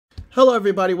Hello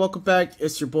everybody, welcome back.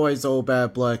 It's your boys Old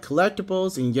Bad Blood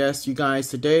Collectibles, and yes, you guys,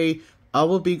 today I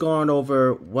will be going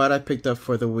over what I picked up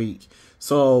for the week.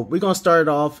 So we're gonna start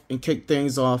off and kick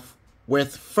things off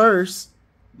with first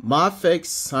Mafex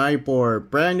Cyborg,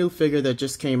 brand new figure that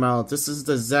just came out. This is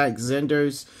the Zack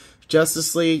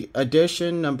Justice League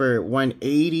edition number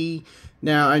 180.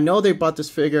 Now I know they brought this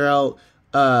figure out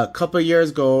a couple of years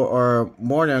ago, or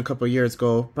more than a couple of years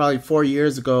ago, probably 4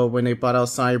 years ago, when they brought out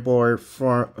Cyborg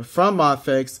from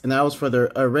Mafex, and that was for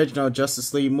the original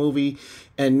Justice League movie.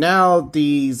 And now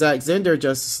the Zack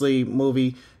Justice League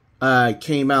movie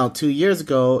came out 2 years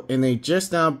ago, and they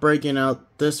just now breaking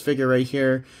out this figure right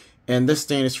here, and this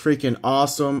thing is freaking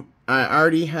awesome. I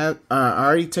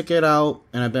already took it out,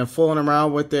 and I've been fooling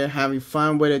around with it, having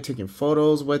fun with it, taking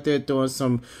photos with it, doing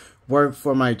some work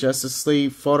for my Justice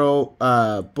League photo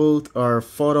booth or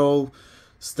photo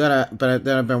that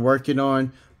I've been working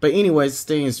on. But anyways, this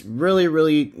thing is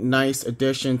really nice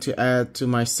addition to add to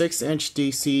my 6-inch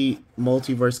DC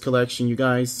multiverse collection, you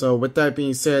guys. So with that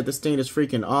being said, this thing is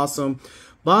freaking awesome.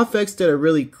 Mafex did a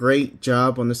really great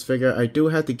job on this figure. I do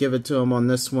have to give it to him on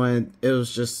this one. It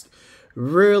was just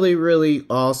really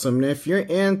awesome. And if you're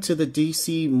into the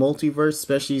DC multiverse,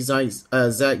 especially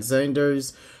Zack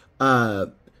Snyder's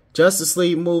Justice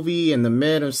League movie and the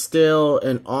Man of Steel,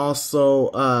 and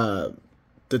also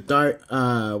the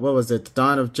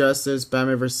Dawn of Justice,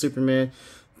 Batman vs Superman,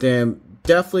 then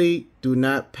definitely do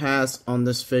not pass on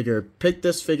this figure. Pick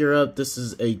this figure up. This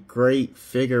is a great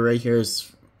figure right here.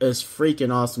 It's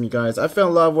freaking awesome, you guys. I fell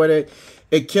in love with it.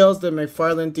 It kills the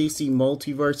McFarlane DC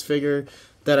multiverse figure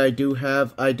that I do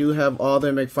have. I do have all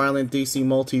the McFarlane DC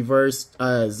multiverse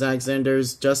Zack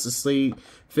Snyder's Justice League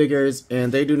figures,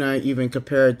 and they do not even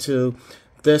compare to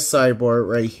this Cyborg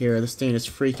right here. This thing is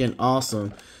freaking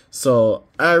awesome. So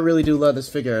I really do love this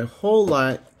figure a whole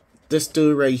lot. This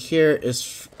dude right here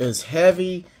is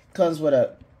heavy, comes with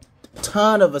a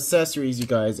ton of accessories, you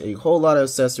guys, a whole lot of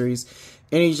accessories,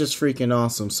 and he's just freaking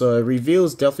awesome. So a review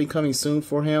is definitely coming soon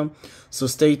for him, so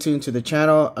stay tuned to the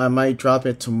channel. I might drop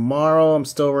it tomorrow. I'm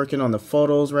still working on the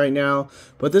photos right now,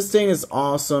 but this thing is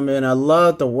awesome, and I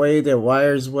love the way the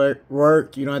wires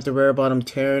work. You don't have to worry about them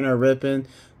tearing or ripping.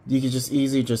 You can just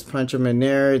easily just punch them in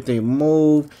there. They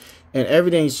move, and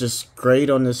everything's just great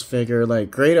on this figure. Like,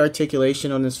 great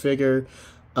articulation on this figure.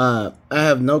 I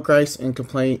have no gripes and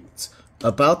complaints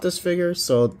about this figure.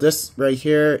 So this right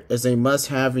here is a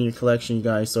must-have in your collection, you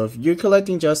guys. So if you're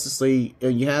collecting Justice League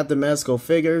and you have the Mezco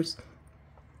figures,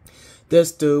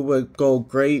 this dude would go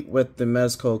great with the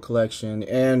Mezco collection.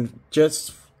 And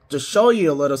just to show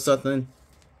you a little something,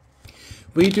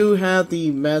 we do have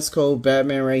the Mezco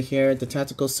Batman right here, the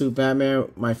tactical suit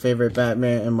Batman, my favorite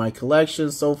Batman in my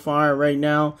collection so far right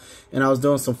now. And I was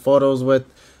doing some photos with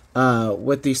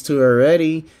these two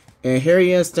already. And here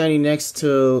he is standing next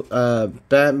to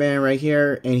Batman right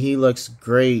here, and he looks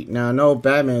great. Now I know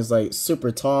Batman is like super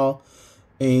tall,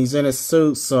 and he's in a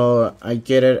suit, so I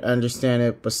get it, I understand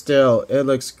it, but still, it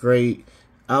looks great.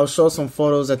 I'll show some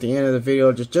photos at the end of the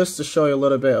video just to show you a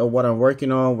little bit of what I'm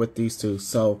working on with these two.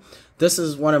 So this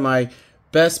is one of my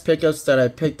best pickups that I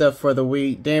picked up for the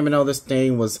week. Didn't even know this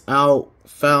thing was out.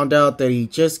 Found out that he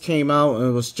just came out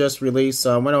and was just released,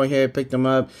 so I went over here and picked him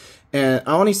up. And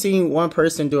I only seen one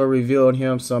person do a review on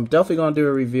him, so I'm definitely going to do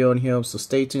a review on him. So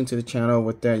stay tuned to the channel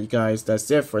with that, you guys.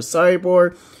 That's it for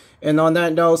Cyborg. And on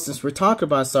that note, since we're talking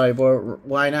about Cyborg,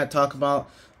 why not talk about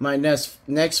my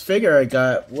next figure I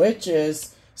got, which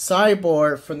is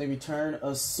Cyborg from the Return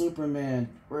of Superman.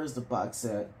 Where's the box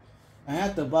at? I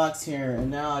had the box here,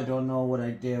 and now I don't know what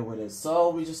I did with it. So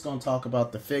we're just going to talk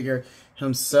about the figure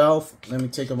himself. Let me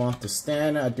take him off the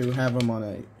stand. I do have him on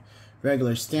a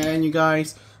regular stand, you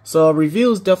guys. So a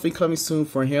review is definitely coming soon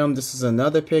for him. This is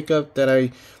another pickup that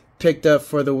I picked up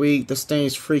for the week. This thing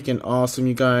is freaking awesome,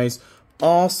 you guys.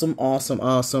 Awesome.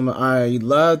 I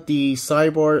love the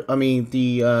Cyborg. I mean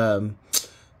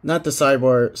not the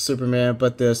Cyborg Superman,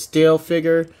 but the Steel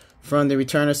figure from the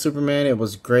Return of Superman. It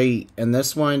was great, and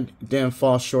this one didn't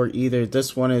fall short either.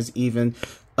 This one is even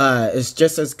it's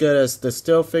just as good as the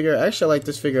Steel figure. Actually, I like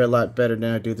this figure a lot better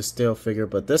than I do the Steel figure,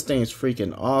 but this thing is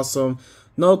freaking awesome.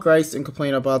 No gripes and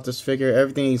complaint about this figure.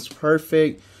 Everything's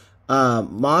perfect.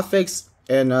 Mafex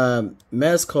and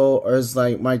Mezco is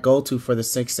like my go-to for the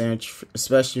 6-inch,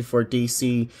 especially for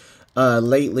DC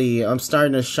lately. I'm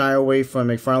starting to shy away from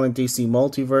McFarlane DC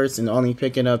Multiverse and only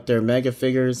picking up their mega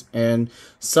figures and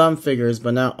some figures,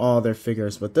 but not all their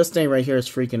figures. But this thing right here is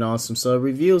freaking awesome. So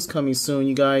reviews coming soon,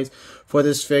 you guys, for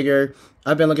this figure.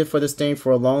 I've been looking for this thing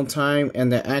for a long time, and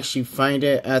to actually find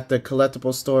it at the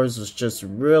collectible stores was just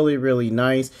really, really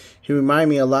nice. He reminded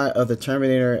me a lot of the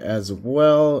Terminator as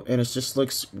well, and it just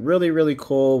looks really, really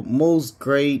cool. Moves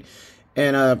great.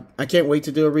 And I can't wait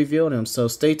to do a review on him. So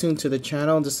stay tuned to the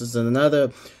channel. This is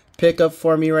another pickup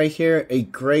for me right here. A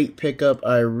great pickup.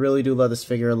 I really do love this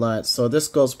figure a lot. So this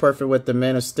goes perfect with the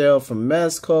Man of Steel from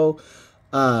Mezco.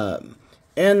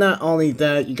 And not only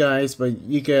that, you guys, but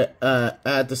you can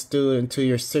add this dude into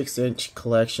your 6-inch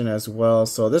collection as well.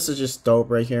 So this is just dope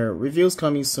right here. Reviews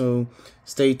coming soon.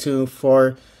 Stay tuned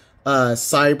for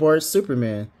Cyborg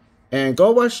Superman. And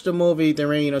go watch the movie The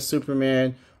Reign of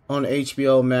Superman on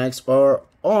HBO Max or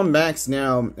on Max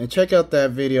now, and check out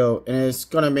that video, and it's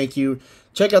gonna make you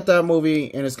check out that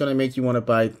movie, and it's gonna make you want to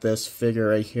buy this figure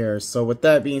right here. So with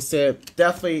that being said,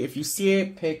 definitely if you see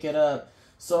it, pick it up.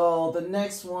 So the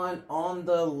next one on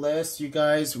the list, you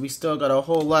guys, we still got a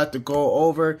whole lot to go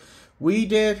over. We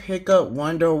did pick up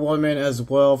Wonder Woman as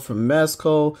well from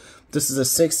Mezco. This is a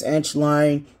 6-inch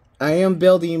line. I am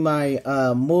building my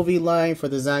movie line for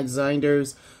the Zack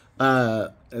Snyder's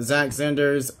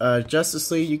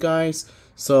Justice League, you guys.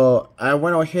 So I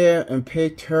went ahead and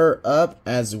picked her up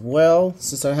as well.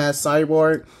 Since I had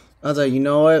Cyborg, I was like, you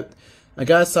know what? I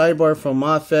got Cyborg from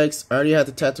Mafex. I already had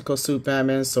the tactical suit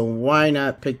Batman, so why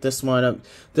not pick this one up?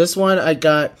 This one I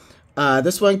got.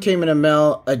 This one came in the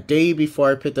mail a day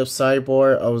before I picked up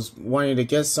Cyborg. I was wanting to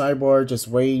get Cyborg, just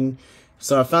waiting.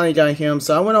 So I finally got him.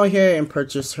 So I went on here and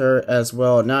purchased her as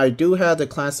well. Now I do have the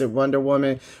classic Wonder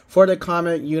Woman for the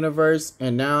comic universe.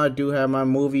 And now I do have my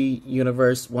movie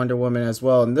universe Wonder Woman as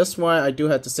well. And this one I do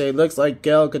have to say it looks like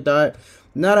Gal Gadot.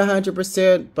 Not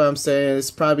 100%, but I'm saying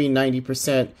it's probably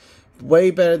 90%.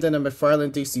 Way better than the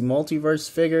McFarlane DC Multiverse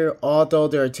figure. Although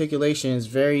their articulation is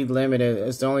very limited.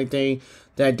 It's the only thing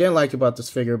that I didn't like about this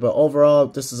figure. But overall,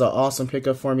 this is an awesome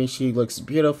pickup for me. She looks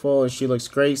beautiful and she looks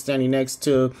great standing next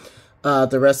to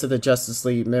the rest of the Justice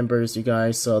League members, you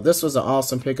guys. So this was an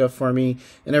awesome pickup for me,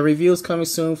 and a review is coming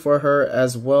soon for her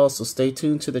as well. So stay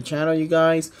tuned to the channel, you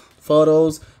guys.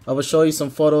 Photos, I will show you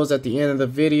some photos at the end of the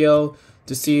video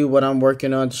to see what I'm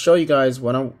working on, to show you guys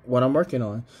what I'm working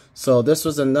on. So this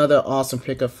was another awesome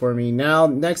pickup for me. Now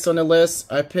next on the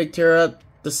list, I picked her up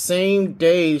the same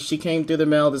day she came through the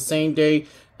mail, the same day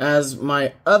as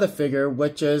my other figure,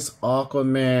 which is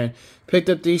Aquaman. Picked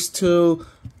up these two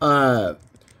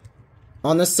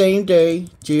on the same day.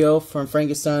 Gio from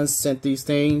Frankenstein sent these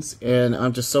things, and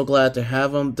I'm just so glad to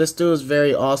have them. This dude is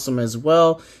very awesome as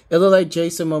well. It looked like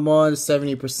Jason Momoa is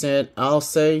 70%, I'll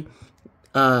say.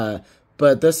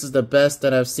 But this is the best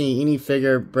that I've seen any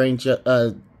figure bring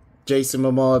Jason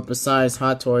Momoa besides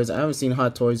Hot Toys. I haven't seen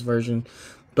Hot Toys version.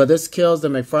 But this kills the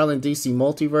McFarlane DC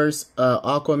Multiverse.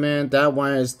 Aquaman, that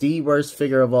one is the worst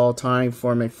figure of all time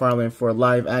for McFarlane for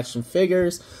live action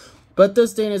figures. But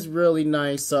this thing is really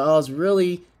nice, so I was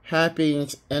really happy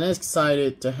and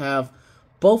excited to have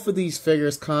both of these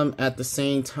figures come at the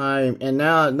same time. And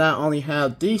now I not only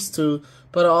have these two,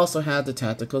 but I also have the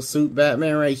tactical suit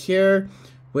Batman right here,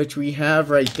 which we have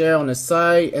right there on the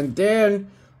side. And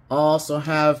then I also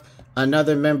have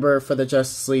another member for the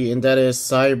Justice League, and that is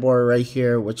Cyborg right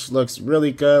here, which looks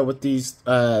really good with these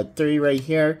three right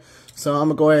here. So I'm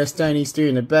going to go ahead and stand these three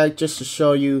in the back just to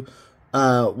show you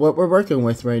what we're working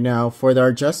with right now for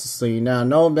our Justice League. Now,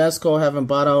 no, Mezco haven't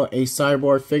bought out a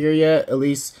Cyborg figure yet, at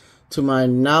least to my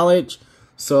knowledge.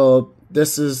 So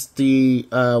this is the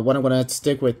what I'm going to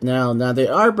stick with now. Now, they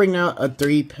are bringing out a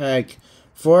 3-pack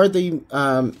for the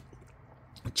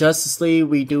Justice League.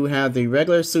 We do have the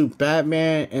regular suit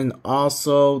Batman and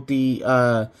also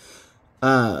the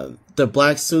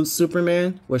black suit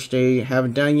Superman, which they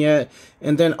haven't done yet.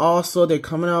 And then also they're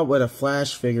coming out with a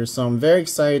Flash figure, so I'm very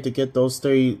excited to get those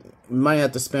three. Might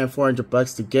have to spend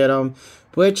 $400 to get them,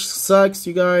 which sucks,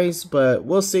 you guys, but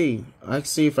we'll see. I can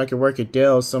see if I can work a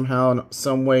deal somehow,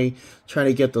 some way, trying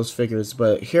to get those figures.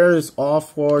 But here's all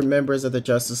 4 members of the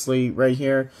Justice League right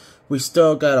here. We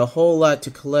still got a whole lot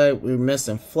to collect. We're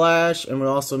missing Flash, and we're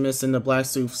also missing the black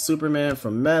suit Superman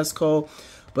from Mezco.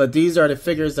 But these are the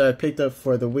figures that I picked up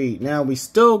for the week. Now, we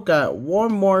still got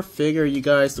one more figure, you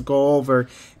guys, to go over.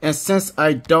 And since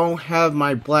I don't have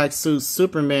my black suit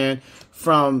Superman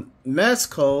from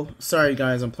Mezco, sorry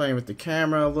guys, I'm playing with the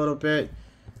camera a little bit,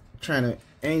 trying to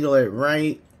angle it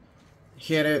right,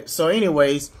 hit it. So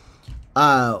anyways,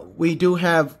 we do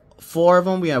have 4 of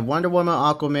them. We have Wonder Woman,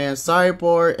 Aquaman,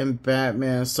 Cyborg, and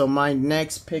Batman. So my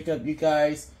next pickup, you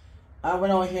guys, I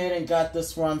went on ahead and got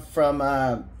this one from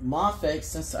Mafex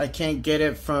since I can't get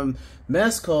it from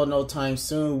Mezco no time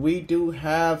soon. We do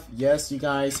have, yes, you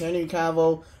guys, Henry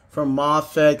Cavill from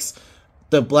Mafex,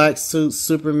 the black suit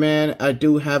Superman. I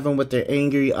do have him with the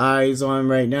angry eyes on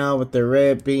right now with the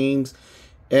red beams.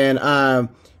 And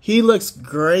he looks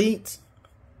great,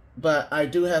 but I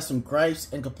do have some gripes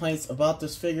and complaints about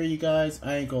this figure, you guys.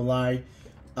 I ain't gonna lie.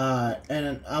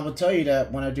 And I will tell you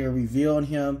that when I do a review on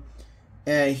him.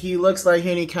 And he looks like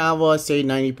Henry Cavill. I say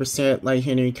 90% like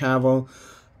Henry Cavill.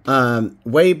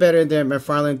 Way better than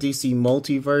McFarlane DC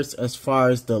Multiverse as far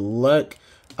as the look.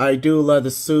 I do love the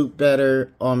suit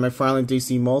better on McFarlane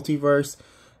DC Multiverse.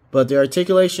 But the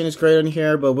articulation is great on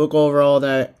here. But we'll go over all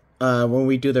that when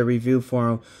we do the review for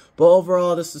him. But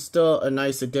overall, this is still a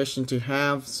nice addition to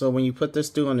have. So when you put this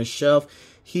dude on the shelf,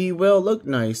 he will look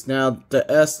nice. Now, the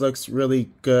S looks really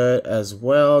good as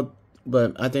well.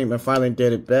 But I think McFarlane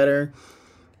did it better.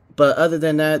 But other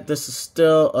than that, this is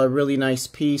still a really nice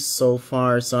piece so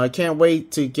far. So I can't wait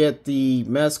to get the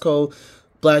Mezco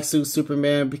Black Suit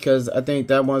Superman because I think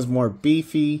that one's more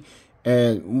beefy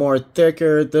and more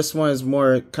thicker. This one is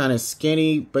more kind of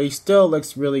skinny, but he still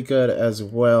looks really good as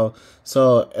well.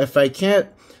 So if I can't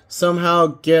somehow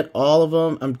get all of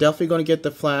them, I'm definitely going to get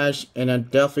the Flash, and I'm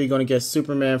definitely going to get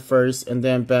Superman first, and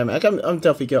then Batman. I'm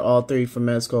definitely get all three from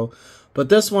Mezco. But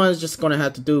this one is just going to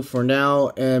have to do for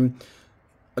now. And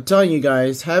I'm telling you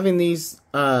guys, having these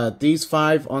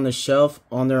five on the shelf,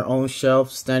 on their own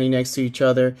shelf, standing next to each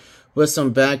other, with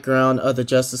some background of the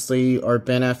Justice League or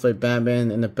Ben Affleck Batman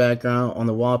in the background on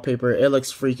the wallpaper, it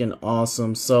looks freaking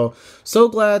awesome. So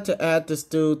glad to add this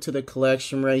dude to the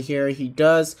collection right here. He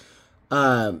does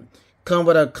come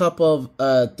with a couple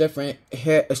of different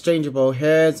exchangeable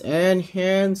heads and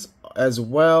hands as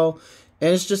well.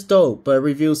 And it's just dope, but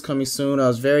reviews coming soon. I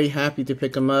was very happy to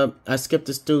pick him up. I skipped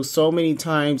this dude so many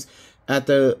times at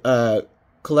the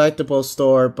collectible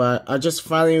store, but I just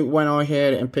finally went on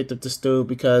ahead and picked up this dude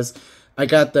because I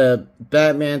got the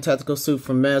Batman tactical suit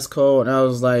from Mezco, and I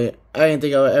was like, I didn't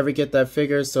think I would ever get that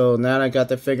figure, so now that I got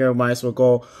the figure, I might as well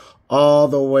go all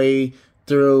the way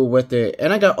through with it.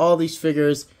 And I got all these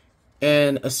figures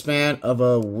in a span of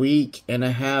a week and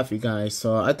a half, you guys.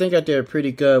 So I think I did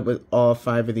pretty good with all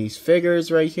five of these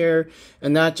figures right here.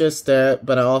 And not just that,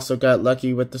 but I also got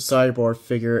lucky with the Cyborg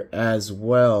figure as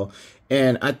well.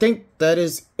 And I think that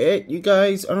is it, you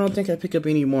guys. I don't think I picked up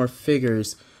any more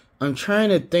figures. I'm trying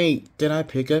to think, did I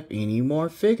pick up any more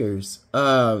figures?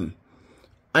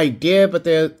 I did, but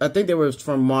I think they were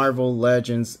from Marvel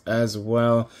Legends as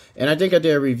well. And I think I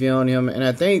did a review on him, and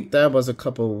I think that was a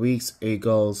couple weeks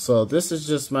ago. So this is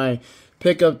just my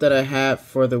pickup that I had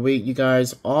for the week, you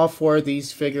guys. All four of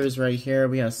these figures right here.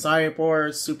 We have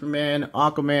Cyborg, Superman,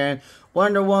 Aquaman,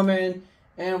 Wonder Woman,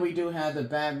 and we do have the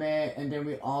Batman. And then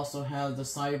we also have the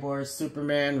Cyborg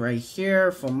Superman right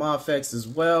here from Mafex as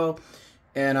well.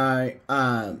 And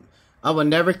I will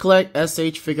never collect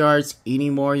SH figure arts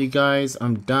anymore, you guys.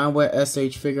 I'm done with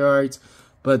SH figure arts.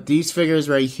 But these figures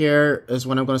right here is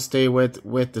what I'm going to stay with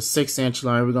the 6-inch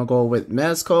line. We're going to go with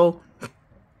Mezco.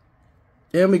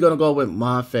 And we're going to go with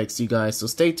Mafex, you guys. So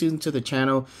stay tuned to the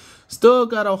channel. Still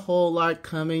got a whole lot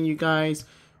coming, you guys.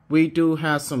 We do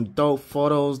have some dope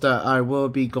photos that I will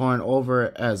be going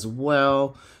over as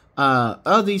well.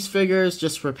 Of these figures,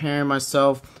 just preparing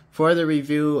myself for the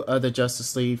review of the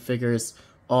Justice League figures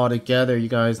all together, you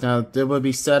guys. Now they will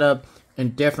be set up in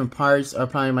different parts. I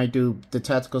probably might do the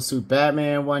tactical suit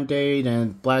Batman one day,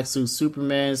 then black suit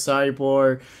Superman,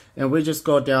 Cyborg, and we just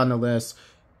go down the list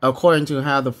according to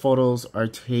how the photos are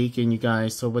taken, you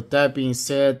guys. So with that being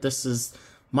said, this is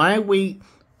my week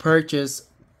purchase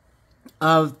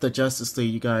of the Justice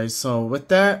League, you guys. So with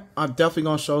that, I'm definitely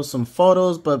gonna show some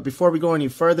photos, but before we go any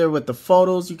further with the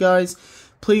photos, you guys,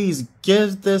 please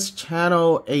give this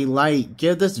channel a like.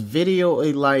 Give this video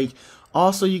a like.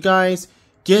 Also, you guys,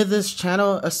 give this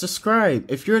channel a subscribe.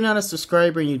 If you're not a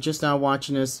subscriber and you're just now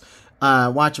watching this,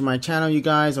 watching my channel, you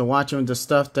guys, or watching the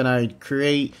stuff that I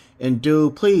create and do,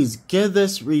 please give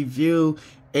this review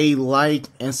a like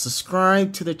and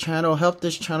subscribe to the channel. Help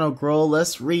this channel grow.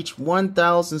 Let's reach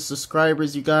 1,000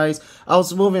 subscribers, you guys. I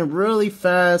was moving really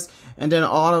fast, and then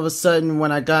all of a sudden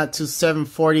when I got to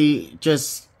 740,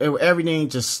 everything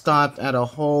just stopped at a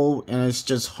hole, and it's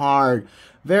just hard,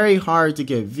 very hard to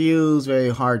get views, very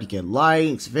hard to get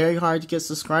likes, very hard to get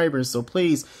subscribers. So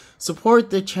please support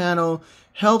the channel,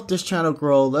 help this channel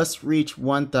grow. Let's reach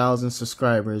 1,000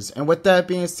 subscribers. And with that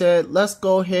being said, let's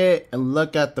go ahead and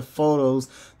look at the photos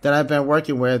that I've been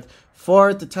working with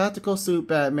for the tactical suit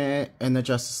Batman and the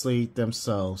Justice League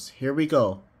themselves. Here we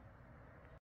go.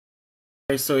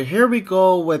 Okay, so here we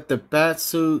go with the bat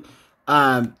suit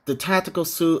the tactical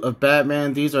suit of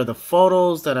Batman. These are the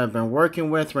photos that I've been working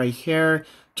with right here,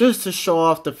 just to show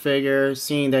off the figure,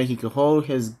 seeing that he could hold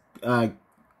his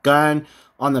gun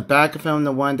on the back of him,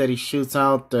 the one that he shoots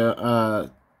out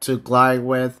the to glide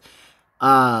with.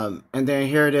 And then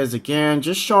here it is again,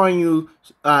 just showing you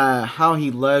how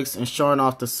he looks and showing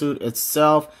off the suit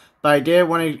itself. But I did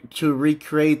want to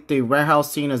recreate the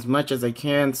warehouse scene as much as I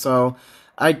can, so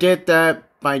I did that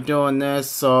by doing this.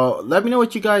 So let me know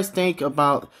what you guys think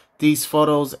about these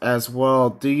photos as well.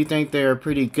 Do you think they're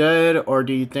pretty good, or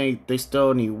do you think they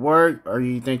still need work, or do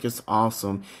you think it's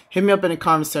awesome? Hit me up in the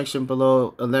comment section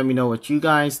below and let me know what you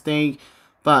guys think.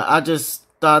 But I just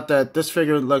thought that this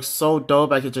figure looks so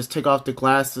dope. I could just take off the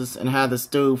glasses and have this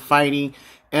dude fighting,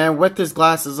 and with his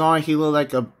glasses on, he looked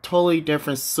like a totally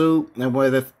different suit, and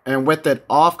with it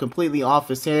off, completely off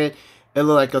his head, it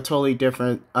looked like a totally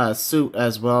different suit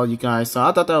as well, you guys. So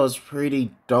I thought that was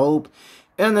pretty dope.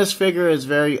 And this figure is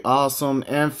very awesome.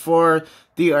 And for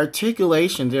the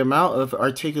articulation, the amount of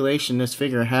articulation this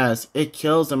figure has, it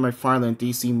kills the McFarlane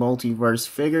DC Multiverse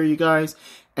figure, you guys.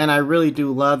 And I really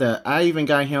do love that. I even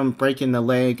got him breaking the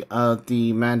leg of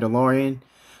the Mandalorian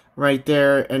right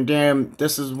there. And then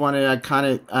this is one of the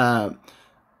kind of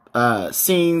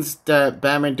scenes that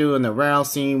Batman do in the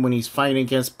warehouse scene when he's fighting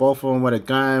against both of them with a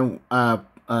gun,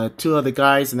 two other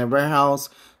guys in the warehouse.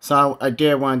 So I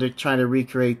did want to try to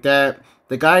recreate that.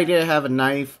 The guy did have a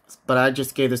knife, but I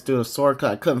just gave this dude a sword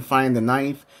because I couldn't find the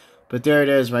knife. But there it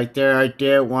is right there. I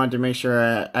did want to make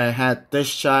sure I had this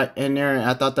shot in there.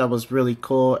 I thought that was really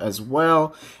cool as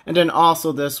well. And then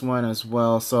also this one as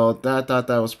well. So I thought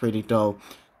that was pretty dope.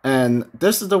 And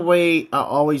this is the way I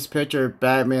always picture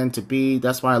Batman to be.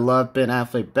 That's why I love Ben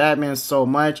Affleck Batman so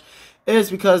much.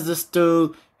 It's because this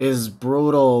dude is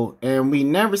brutal. And we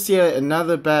never see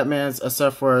another Batman's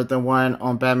except for the one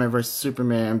on Batman vs.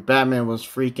 Superman. And Batman was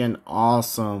freaking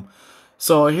awesome.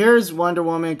 So here's Wonder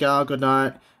Woman, Gal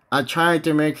Gadot. I tried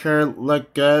to make her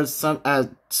look good. At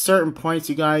certain points,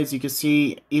 you guys, you can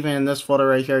see even in this photo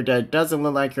right here that it doesn't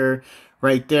look like her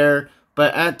right there.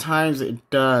 But at times it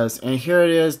does. And here it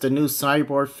is, the new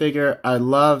Cyborg figure. I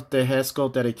love the head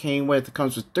sculpt that it came with. It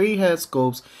comes with 3 head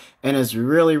sculpts. And it's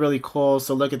really, really cool.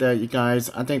 So look at that, you guys.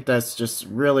 I think that's just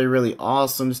really, really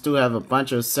awesome. This do have a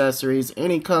bunch of accessories.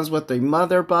 And he comes with the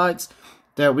mother box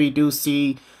that we do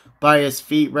see by his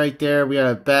feet right there. We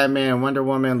have Batman and Wonder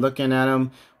Woman looking at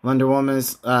him. Wonder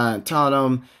Woman's telling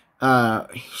him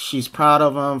she's proud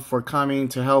of him for coming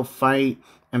to help fight.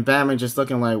 And Batman just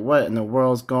looking like, what in the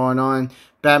world's going on?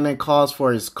 Batman calls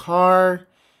for his car.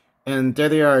 And there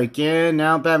they are again.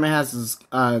 Now Batman has his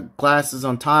glasses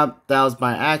on top. That was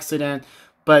by accident.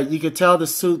 But you could tell the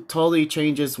suit totally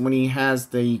changes when he has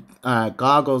the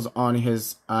goggles on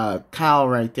his cowl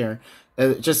right there.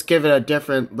 Just give it a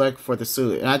different look for the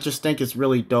suit. And I just think it's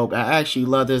really dope. I actually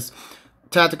love this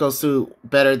tactical suit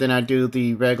better than I do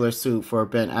the regular suit for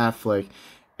Ben Affleck.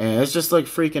 And it's just like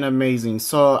freaking amazing.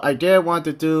 So I did want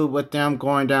to do with them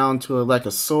going down to like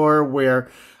a store where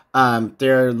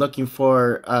they're looking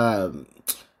for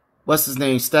what's his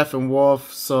name,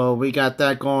 Steppenwolf. So we got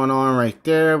that going on right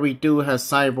there. We do have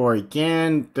Cyborg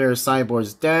again. There's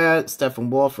Cyborg's dad,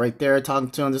 Steppenwolf right there talking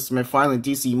to him. This is McFarlane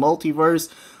DC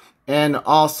Multiverse. And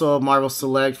also Marvel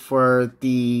Select for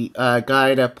the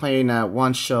guy that played in that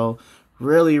one show.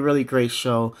 Really, really great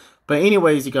show. But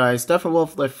anyways, you guys,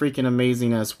 Steppenwolf looked freaking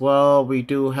amazing as well. We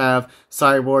do have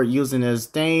Cyborg using his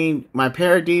Dane. My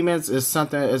Parademons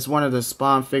is one of the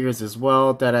Spawn figures as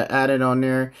well that I added on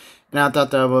there. And I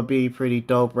thought that would be pretty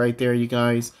dope right there, you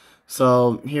guys.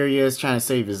 So here he is trying to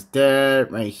save his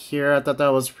dad right here. I thought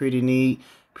that was pretty neat.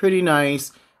 Pretty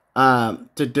nice to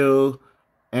do.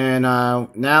 And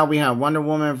now we have Wonder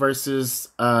Woman versus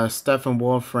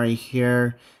Steppenwolf right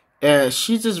here.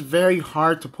 She's just very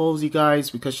hard to pose, you guys,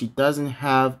 because she doesn't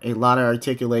have a lot of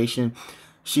articulation.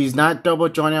 She's not double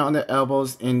jointed on the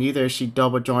elbows, and neither is she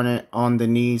double jointed on the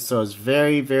knees. So it's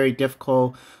very, very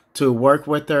difficult to work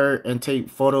with her and take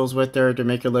photos with her to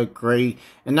make her look great.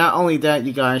 And not only that,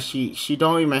 you guys, she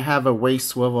don't even have a waist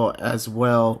swivel as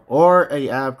well, or a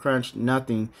ab crunch,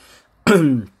 nothing.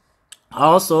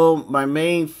 Also, my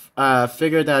main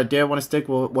figure that I did want to stick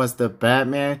with was the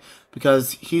Batman,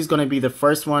 because he's going to be the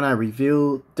first one I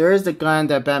reviewed. There is the gun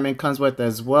that Batman comes with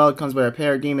as well. It comes with a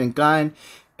Parademon gun.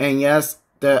 And yes,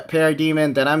 the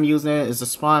Parademon that I'm using is a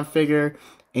Spawn figure.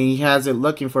 And he has it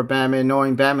looking for Batman,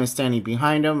 knowing Batman standing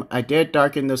behind him. I did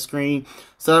darken the screen,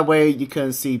 so that way you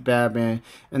couldn't see Batman.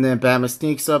 And then Batman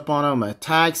sneaks up on him,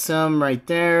 attacks him right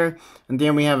there. And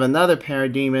then we have another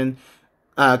Parademon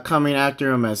coming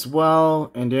after him as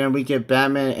well. And then we get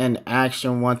Batman in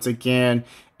action once again.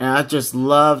 And I just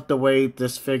love the way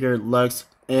this figure looks.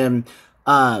 And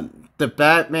the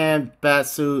Batman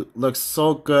batsuit looks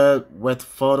so good with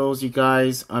photos, you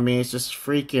guys. I mean, it's just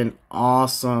freaking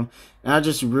awesome. And I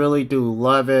just really do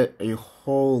love it a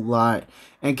whole lot.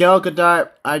 And Gal Gadot,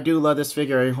 I do love this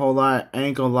figure a whole lot. I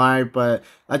ain't gonna lie, but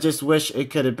I just wish it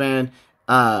could have been,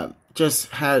 just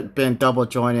had been double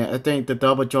jointed. I think the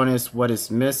double joint is what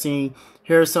is missing.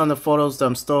 Here are some of the photos that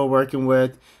I'm still working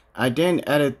with. I didn't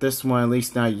edit this one, at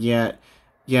least not yet.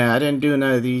 Yeah, I didn't do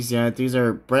none of these yet. These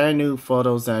are brand new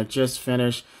photos that I just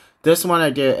finished. This one I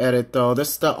did edit though.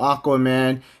 This is the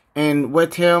Aquaman. And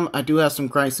with him, I do have some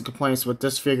gripes and complaints with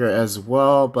this figure as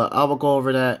well. But I will go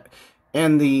over that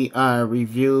in the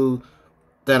review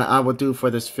that I will do for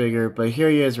this figure. But here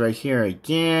he is right here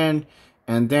again.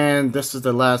 And then this is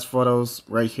the last photos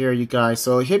right here, you guys.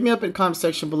 So hit me up in the comment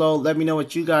section below. Let me know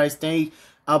what you guys think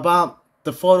about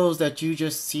the photos that you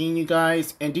just seen, you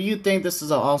guys. And do you think this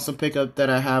is an awesome pickup that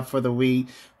I have for the week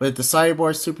with the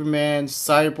Cyborg Superman,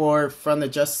 Cyborg from the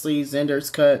Justice League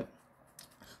Snyder's cut,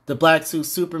 the Black Suit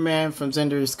Superman from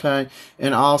Snyder's cut,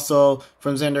 and also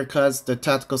from Snyder cuts the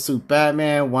Tactical Suit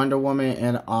Batman, Wonder Woman,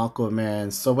 and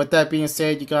Aquaman. So with that being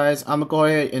said, you guys, I'm gonna go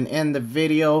ahead and end the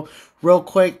video real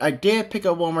quick. I did pick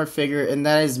up one more figure, and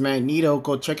that is Magneto.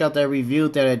 Go check out that review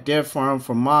that I did for him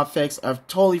from Mafex. I've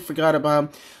totally forgot about him.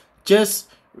 Just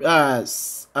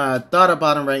thought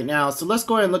about him right now. So let's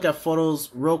go ahead and look at photos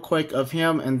real quick of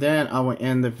him, and then I will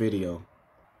end the video.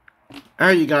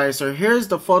 Alright, you guys, so here's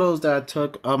the photos that I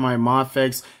took of my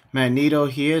Mafex Magneto.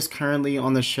 He is currently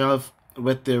on the shelf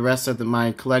with the rest of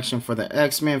my collection for the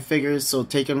X-Men figures, so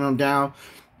taking them down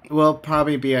will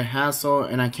probably be a hassle,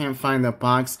 and I can't find the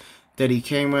box that he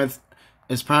came with.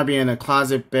 It's probably in a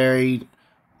closet buried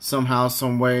somehow,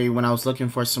 some way when I was looking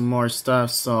for some more stuff.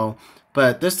 So,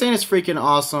 but this thing is freaking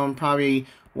awesome. Probably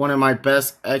one of my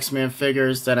best X-Men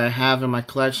figures that I have in my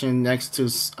collection, next to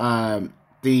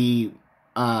the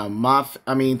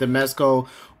Mezco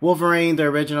Wolverine, the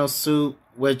original suit,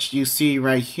 which you see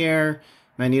right here.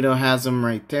 Magneto has him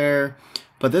right there.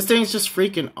 But this thing's just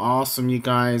freaking awesome, you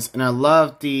guys. And I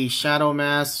love the shadow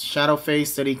mask, shadow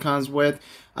face that he comes with.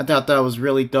 I thought that was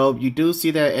really dope. You do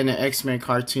see that in the X-Men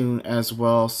cartoon as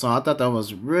well. So I thought that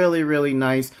was really, really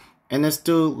nice. And this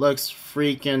dude looks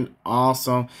freaking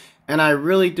awesome. And I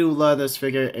really do love this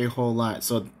figure a whole lot.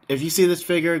 So if you see this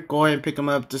figure, go ahead and pick him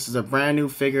up. This is a brand new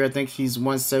figure. I think he's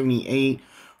 178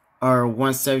 or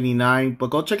 179. But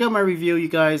go check out my review, you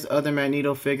guys, of the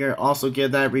Magneto figure. Also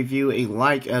give that review a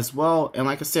like as well. And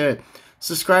like I said,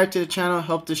 subscribe to the channel.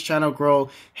 Help this channel grow.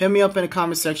 Hit me up in the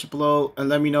comment section below and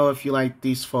let me know if you like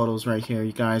these photos right here,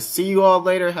 you guys. See you all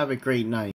later. Have a great night.